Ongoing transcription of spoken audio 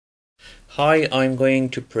Hi, I'm going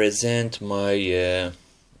to present my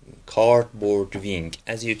cardboard wing.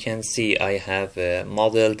 As you can see, I have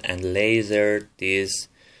modeled and lasered these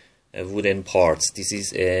wooden parts. This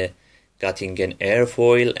is cutting an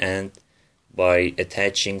airfoil, and by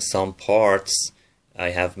attaching some parts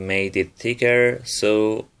I have made it thicker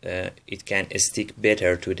so it can stick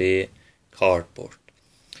better to the cardboard.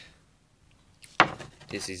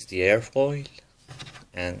 This is the airfoil,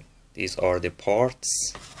 and these are the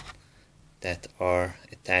parts that are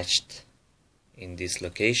attached in these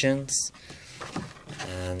locations,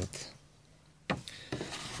 and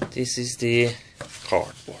this is the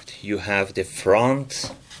cardboard. You have the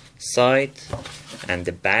front side and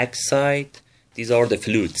the back side. These are the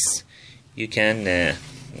flutes. You can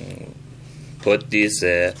put these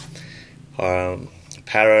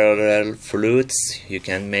parallel flutes. You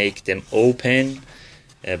can make them open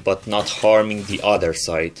but not harming the other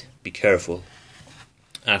side. Be careful.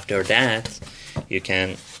 After that, you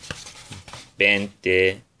can bend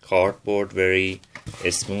the cardboard very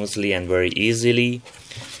smoothly and very easily,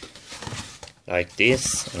 like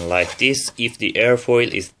this and like this. If the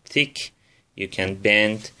airfoil is thick, you can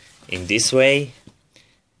bend in this way,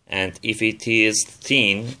 and if it is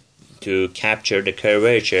thin, to capture the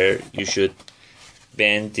curvature, you should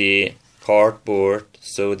bend the cardboard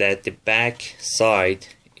so that the back side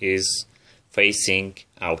is facing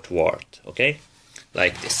outward, okay?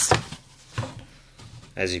 Like this.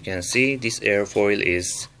 As you can see, this airfoil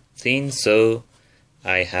is thin, so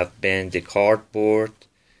I have bent the cardboard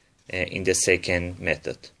in the second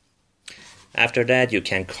method. After that, you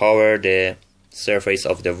can cover the surface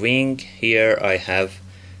of the wing. Here I have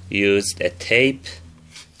used a tape,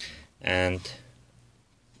 and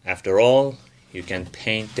after all, you can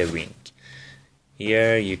paint the wing.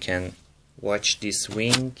 Here you can watch this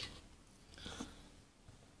wing,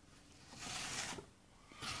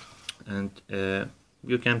 and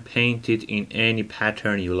you can paint it in any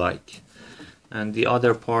pattern you like. And the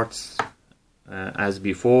other parts, as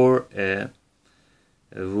before, a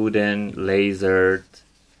wooden lasered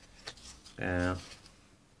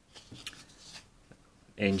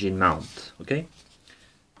engine mount. Okay,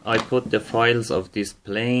 I put the files of this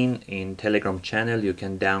plane in Telegram channel. You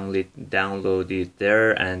can download it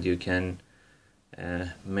there, and you can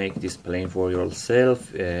make this plane for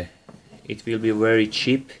yourself. It will be very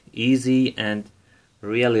cheap, easy, and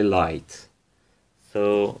really light,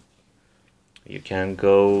 so you can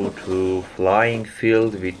go to flying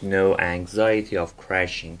field with no anxiety of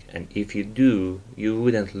crashing. And if you do, you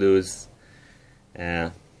wouldn't lose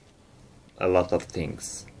a lot of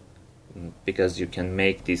things, because you can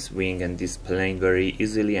make this wing and this plane very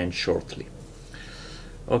easily and shortly.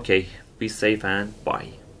 Okay, be safe and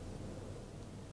bye.